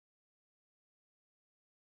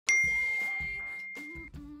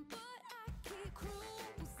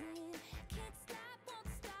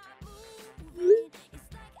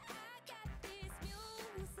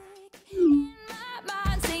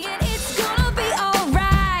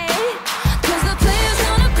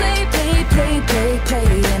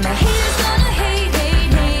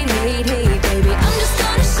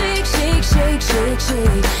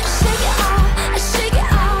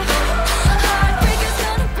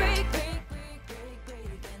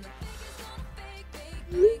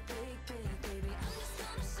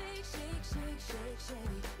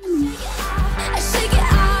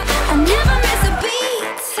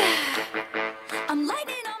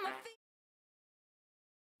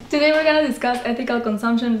Today we're going to discuss ethical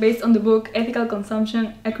consumption based on the book Ethical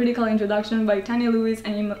Consumption, A Critical Introduction by Tanya Lewis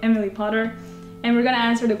and Emily Potter. And we're going to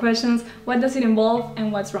answer the questions, what does it involve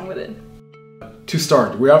and what's wrong with it? To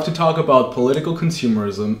start, we have to talk about political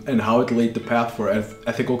consumerism and how it laid the path for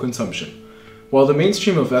ethical consumption. While the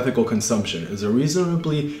mainstream of ethical consumption is a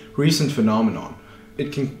reasonably recent phenomenon,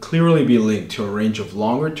 it can clearly be linked to a range of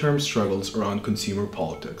longer-term struggles around consumer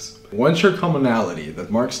politics. One sure commonality that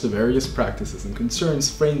marks the various practices and concerns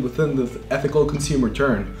framed within the ethical consumer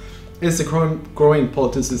term is the growing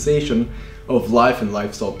politicization of life and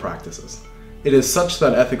lifestyle practices. It is such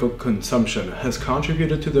that ethical consumption has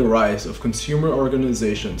contributed to the rise of consumer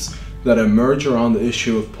organizations that emerge around the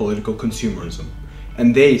issue of political consumerism,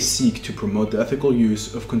 and they seek to promote the ethical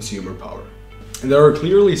use of consumer power. And there are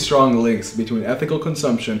clearly strong links between ethical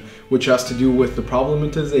consumption, which has to do with the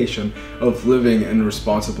problematization of living and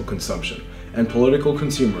responsible consumption, and political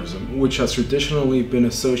consumerism, which has traditionally been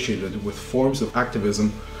associated with forms of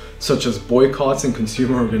activism such as boycotts and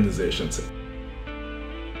consumer organizations.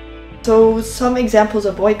 So some examples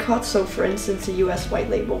of boycotts, so for instance the US White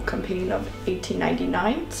Label campaign of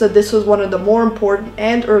 1899. So this was one of the more important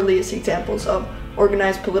and earliest examples of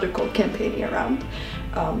organized political campaigning around.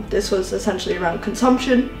 This was essentially around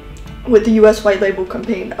consumption with the US White Label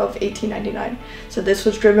campaign of 1899. So this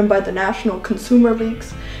was driven by the National Consumer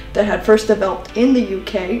Leagues that had first developed in the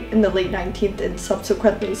UK in the late 19th and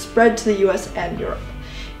subsequently spread to the US and Europe.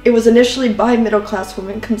 It was initially by middle-class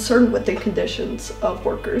women concerned with the conditions of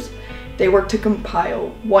workers. They worked to compile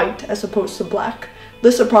white, as opposed to black,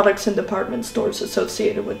 lists of products in department stores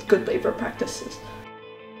associated with good labor practices.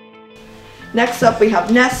 Next up we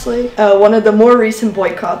have Nestle, one of the more recent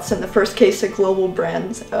boycotts and the first case of global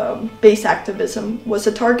brands based activism was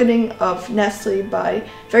the targeting of Nestle by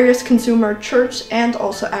various consumer, church and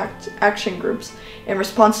also action groups in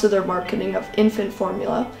response to their marketing of infant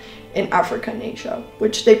formula in Africa and Asia,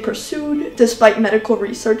 which they pursued despite medical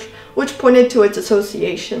research which pointed to its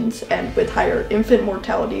associations and with higher infant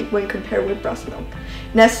mortality when compared with breast milk.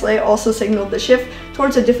 Nestle also signaled the shift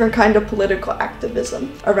towards a different kind of political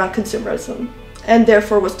activism around consumerism, and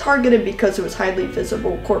therefore was targeted because it was a highly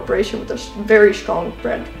visible corporation with a very strong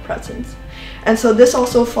brand presence. And so this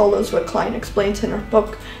also follows what Klein explains in her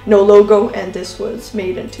book No Logo, and this was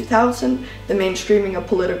made in 2000. The mainstreaming of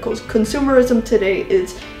political consumerism today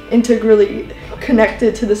is integrally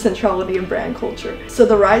connected to the centrality of brand culture. So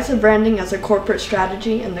the rise of branding as a corporate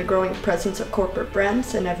strategy and the growing presence of corporate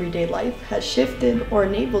brands in everyday life has shifted or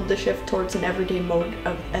enabled the shift towards an everyday mode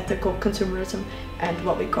of ethical consumerism and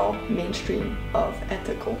what we call mainstream of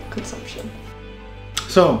ethical consumption.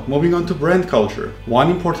 So, moving on to brand culture.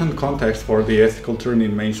 One important context for the ethical turn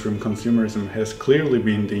in mainstream consumerism has clearly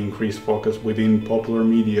been the increased focus within popular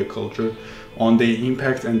media culture on the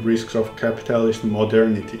impact and risks of capitalist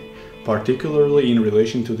modernity, particularly in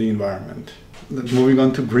relation to the environment. Moving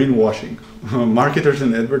on to greenwashing. Marketers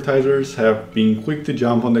and advertisers have been quick to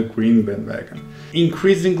jump on the green bandwagon,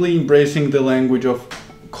 increasingly embracing the language of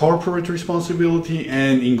corporate responsibility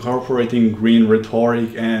and incorporating green rhetoric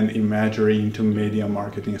and imagery into media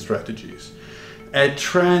marketing strategies. A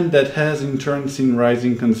trend that has in turn seen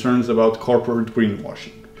rising concerns about corporate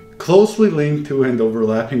greenwashing. Closely linked to and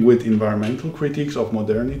overlapping with environmental critiques of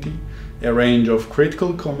modernity, a range of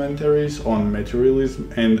critical commentaries on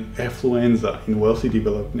materialism and affluenza in wealthy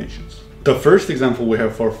developed nations. The first example we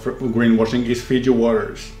have for greenwashing is Fiji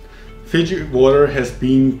Waters. Fiji Water has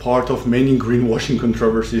been part of many greenwashing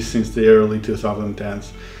controversies since the early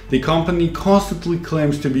 2010s. The company constantly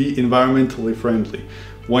claims to be environmentally friendly,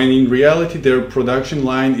 when in reality their production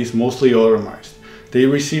line is mostly automized. They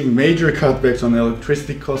receive major cutbacks on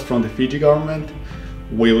electricity costs from the Fiji government,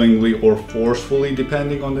 willingly or forcefully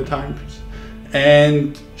depending on the times,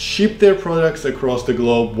 and ship their products across the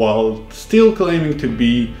globe while still claiming to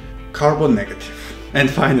be carbon negative. And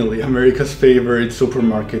finally, America's favorite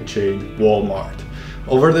supermarket chain, Walmart.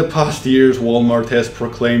 Over the past years, Walmart has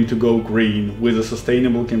proclaimed to go green with a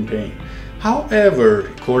sustainable campaign. However,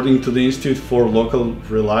 according to the Institute for Local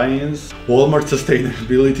Reliance, Walmart's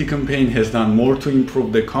sustainability campaign has done more to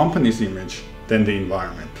improve the company's image than the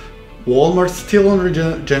environment. Walmart still only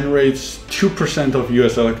generates 2% of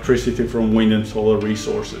US electricity from wind and solar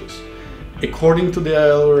resources. According to the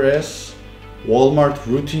IRS, Walmart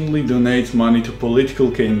routinely donates money to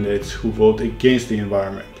political candidates who vote against the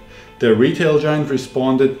environment. The retail giant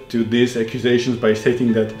responded to these accusations by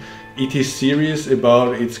stating that it is serious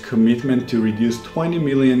about its commitment to reduce 20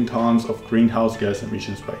 million tons of greenhouse gas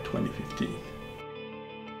emissions by 2015.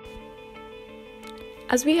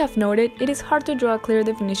 As we have noted, it is hard to draw a clear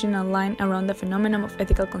definition and line around the phenomenon of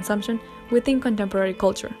ethical consumption within contemporary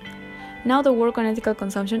culture. Now the work on ethical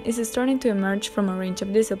consumption is starting to emerge from a range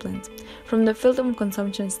of disciplines, from the field of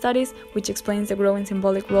consumption studies, which explains the growing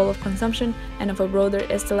symbolic role of consumption and of a broader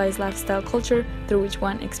stylized lifestyle culture through which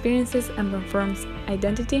one experiences and performs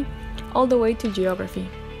identity, all the way to geography.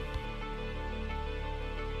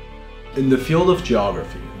 In the field of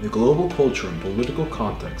geography, the global culture and political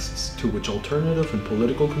contexts to which alternative and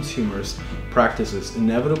political consumers practices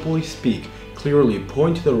inevitably speak clearly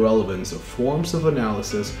point to the relevance of forms of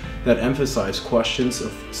analysis that emphasize questions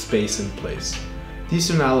of space and place.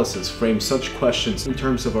 These analyses frame such questions in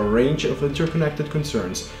terms of a range of interconnected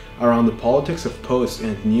concerns around the politics of post-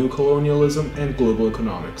 and neocolonialism and global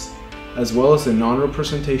economics, as well as the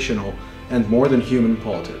non-representational and more than human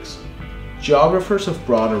politics. Geographers have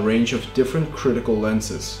brought a range of different critical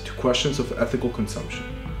lenses to questions of ethical consumption,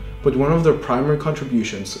 but one of their primary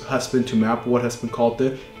contributions has been to map what has been called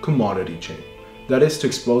the commodity chain. That is, to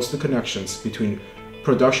expose the connections between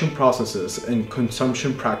production processes and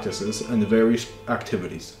consumption practices and the various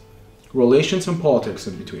activities, relations and politics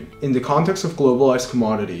in between. In the context of globalized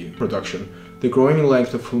commodity production, the growing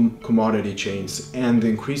length of commodity chains and the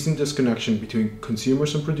increasing disconnection between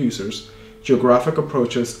consumers and producers, geographic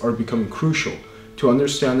approaches are becoming crucial to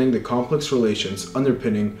understanding the complex relations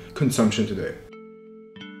underpinning consumption today.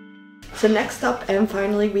 So next up and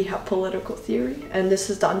finally we have political theory, and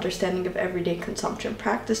this is the understanding of everyday consumption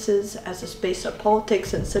practices as a space of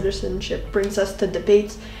politics and citizenship brings us to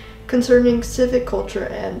debates concerning civic culture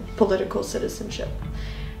and political citizenship.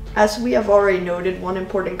 As we have already noted, one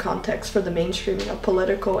important context for the mainstreaming of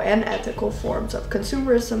political and ethical forms of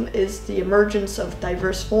consumerism is the emergence of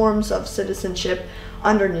diverse forms of citizenship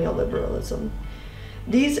under neoliberalism.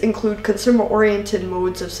 These include consumer-oriented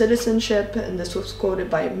modes of citizenship, and this was quoted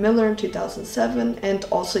by Miller in 2007, and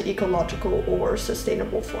also ecological or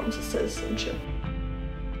sustainable forms of citizenship.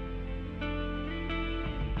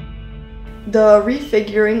 The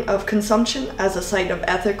refiguring of consumption as a site of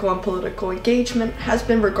ethical and political engagement has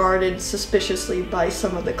been regarded suspiciously by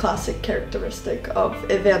some of the classic characteristics of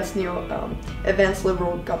advanced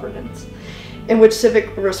liberal governance, in which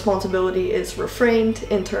civic responsibility is reframed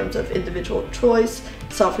in terms of individual choice,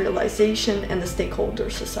 self-realization, and the stakeholder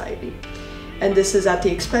society. And this is at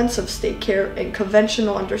the expense of state care and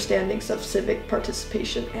conventional understandings of civic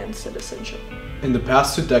participation and citizenship. In the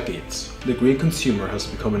past 2 decades, the green consumer has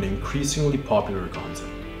become an increasingly popular concept,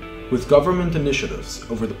 with government initiatives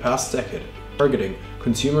over the past decade targeting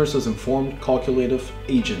consumers as informed, calculative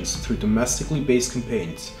agents through domestically based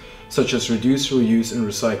campaigns such as reduce, reuse, and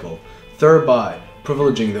recycle, thereby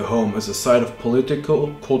privileging the home as a site of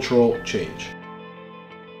political, cultural change.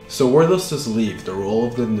 So where does this leave the role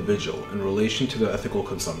of the individual in relation to the ethical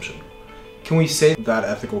consumption? Can we say that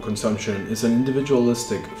ethical consumption is an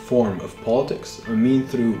individualistic form of politics, a mean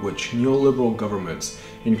through which neoliberal governments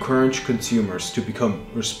encourage consumers to become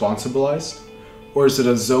responsibilized? Or is it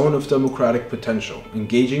a zone of democratic potential,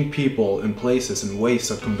 engaging people and places in ways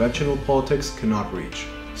that conventional politics cannot reach?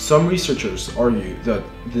 Some researchers argue that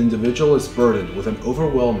the individual is burdened with an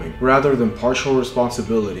overwhelming rather than partial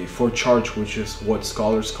responsibility for charge, which is what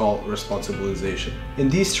scholars call responsibilization. In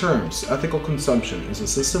these terms, ethical consumption is a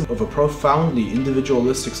system of a profoundly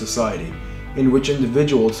individualistic society in which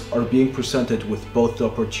individuals are being presented with both the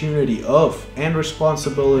opportunity of and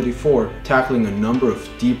responsibility for tackling a number of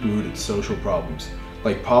deep-rooted social problems,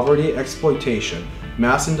 like poverty, exploitation,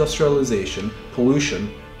 mass industrialization, pollution,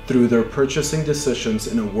 through their purchasing decisions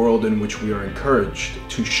in a world in which we are encouraged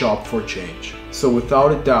to shop for change. So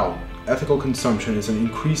without a doubt, ethical consumption is an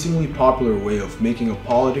increasingly popular way of making a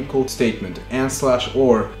political statement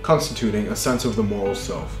and/or constituting a sense of the moral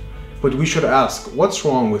self. But we should ask, what's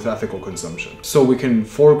wrong with ethical consumption? So we can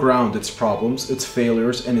foreground its problems, its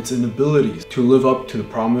failures, and its inabilities to live up to the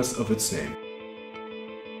promise of its name.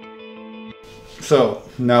 So,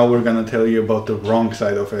 now we're gonna tell you about the wrong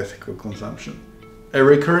side of ethical consumption. A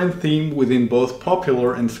recurrent theme within both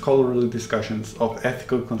popular and scholarly discussions of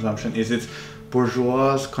ethical consumption is its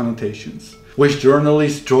bourgeois connotations, with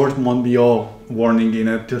journalist George Monbiot warning in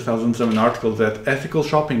a 2007 article that ethical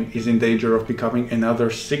shopping is in danger of becoming another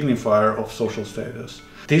signifier of social status.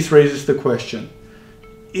 This raises the question,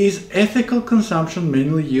 is ethical consumption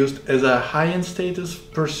mainly used as a high-end status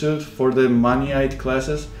pursuit for the money-eyed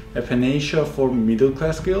classes, a panacea for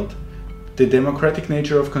middle-class guild? The democratic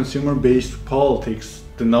nature of consumer-based politics,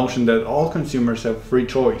 the notion that all consumers have free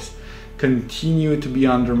choice, continue to be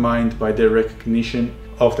undermined by the recognition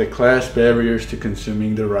of the class barriers to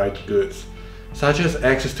consuming the right goods, such as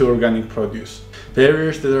access to organic produce.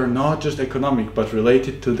 Barriers that are not just economic but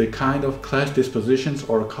related to the kind of class dispositions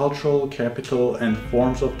or cultural capital and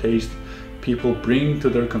forms of taste people bring to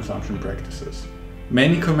their consumption practices.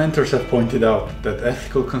 Many commenters have pointed out that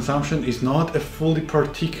ethical consumption is not a fully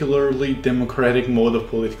particularly democratic mode of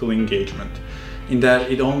political engagement, in that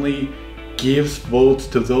it only gives votes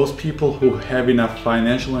to those people who have enough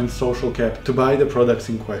financial and social capital to buy the products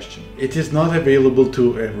in question. It is not available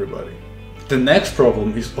to everybody. The next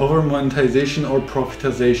problem is over-monetization or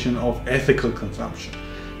profitization of ethical consumption.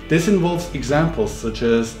 This involves examples such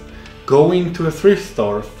as going to a thrift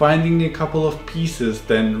store, finding a couple of pieces,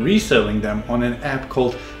 then reselling them on an app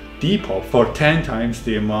called Depop for 10 times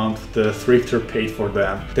the amount the thrifter paid for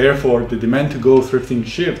them. Therefore, the demand to go thrifting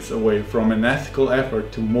shifts away from an ethical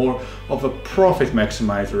effort to more of a profit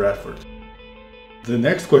maximizer effort. The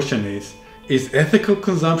next question is ethical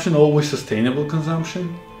consumption always sustainable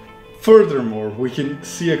consumption? Furthermore, we can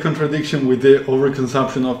see a contradiction with the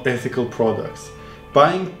overconsumption of ethical products.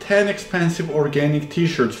 Buying 10 expensive organic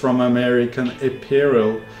t-shirts from American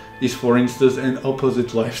Apparel is, for instance, an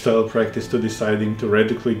opposite lifestyle practice to deciding to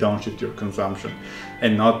radically downshift your consumption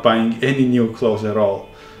and not buying any new clothes at all,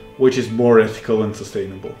 which is more ethical and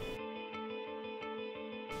sustainable.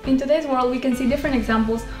 In today's world, we can see different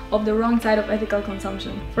examples of the wrong side of ethical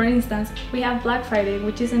consumption. For instance, we have Black Friday,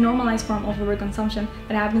 which is a normalized form of overconsumption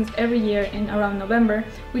that happens every year in around November,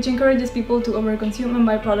 which encourages people to overconsume and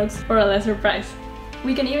buy products for a lesser price.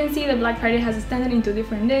 We can even see that Black Friday has extended into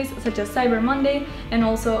different days, such as Cyber Monday, and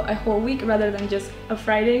also a whole week rather than just a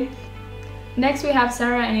Friday. Next, we have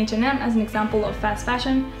Zara and H&M as an example of fast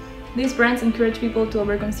fashion. These brands encourage people to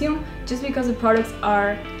overconsume just because the products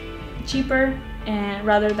are cheaper and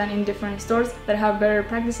rather than in different stores that have better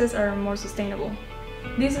practices or are more sustainable.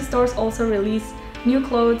 These stores also release new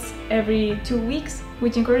clothes every 2 weeks,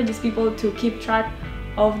 which encourages people to keep track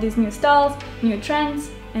of these new styles, new trends,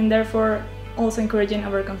 and therefore also encouraging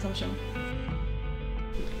overconsumption.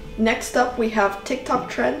 Next up, we have TikTok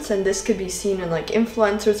trends, and this could be seen in like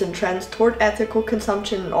influencers and trends toward ethical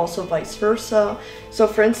consumption and also vice versa. So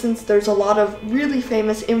for instance, there's a lot of really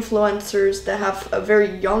famous influencers that have a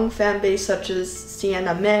very young fan base, such as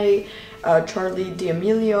Sienna May, Charli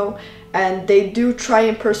D'Amelio, and they do try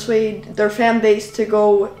and persuade their fan base to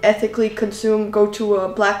go ethically consume, go to a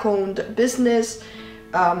black-owned business,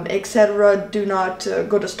 etc. Do not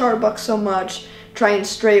go to Starbucks so much. Try and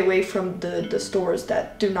stray away from the stores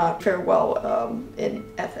that do not fare well in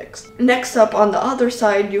ethics. Next up, on the other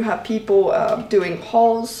side, you have people doing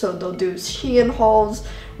hauls. So they'll do Shein hauls,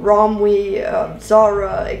 Romwe,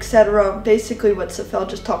 Zara, etc. Basically what Safel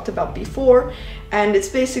just talked about before. And it's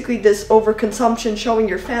basically this overconsumption, showing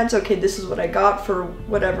your fans, okay, this is what I got for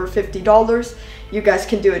whatever, $50. You guys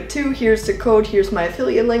can do it too. Here's the code, here's my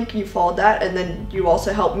affiliate link, you follow that, and then you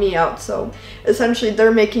also help me out. So essentially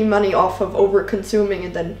they're making money off of over-consuming,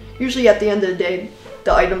 and then usually at the end of the day,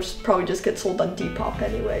 the items probably just get sold on Depop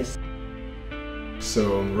anyways.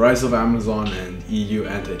 So, rise of Amazon and EU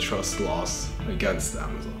antitrust laws against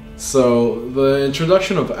Amazon. So, the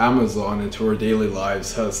introduction of Amazon into our daily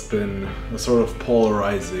lives has been a sort of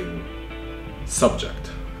polarizing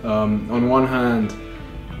subject. On one hand,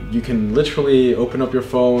 you can literally open up your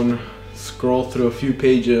phone, scroll through a few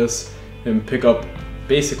pages, and pick up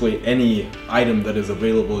basically any item that is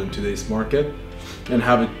available in today's market and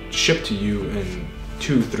have it shipped to you in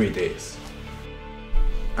 2-3 days.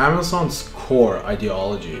 Amazon's core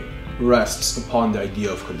ideology rests upon the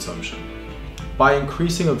idea of consumption. By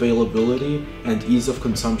increasing availability and ease of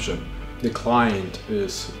consumption, the client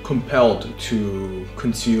is compelled to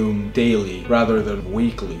consume daily rather than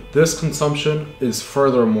weekly. This consumption is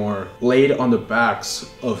furthermore laid on the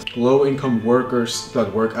backs of low-income workers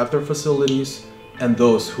that work at their facilities and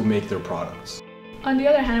those who make their products. On the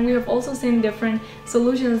other hand, we have also seen different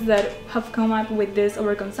solutions that have come up with this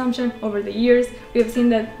overconsumption over the years. We have seen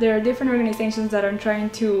that there are different organizations that are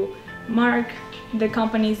trying to mark the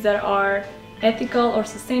companies that are ethical or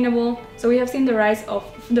sustainable. So we have seen the rise of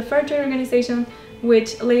the Fair Trade Organization,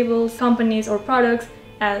 which labels companies or products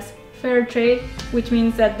as fair trade, which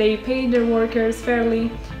means that they pay their workers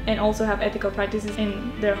fairly and also have ethical practices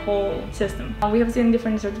in their whole system. We have seen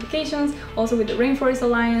different certifications, also with the Rainforest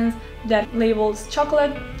Alliance that labels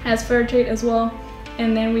chocolate as fair trade as well.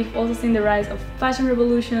 And then we've also seen the rise of Fashion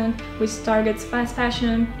Revolution, which targets fast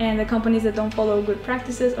fashion and the companies that don't follow good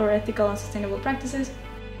practices or ethical and sustainable practices.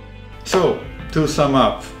 So, to sum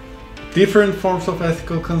up, different forms of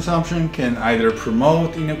ethical consumption can either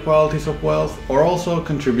promote inequalities of wealth or also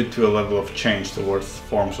contribute to a level of change towards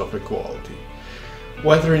forms of equality,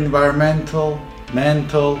 whether environmental,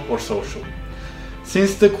 mental, or social.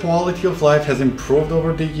 Since the quality of life has improved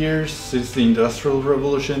over the years since the Industrial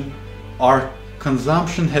Revolution, our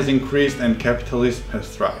consumption has increased and capitalism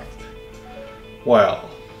has thrived. Well,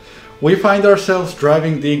 We find ourselves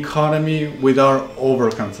driving the economy with our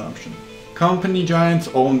overconsumption. Company giants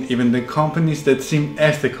own even the companies that seem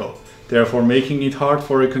ethical, therefore making it hard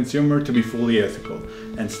for a consumer to be fully ethical,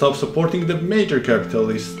 and stop supporting the major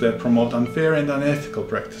capitalists that promote unfair and unethical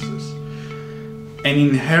practices. An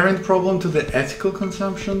inherent problem to the ethical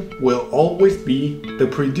consumption will always be the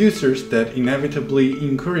producers that inevitably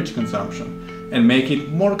encourage consumption and make it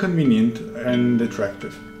more convenient and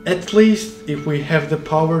attractive. At least if we have the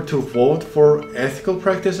power to vote for ethical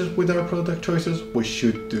practices with our product choices, we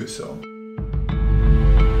should do so.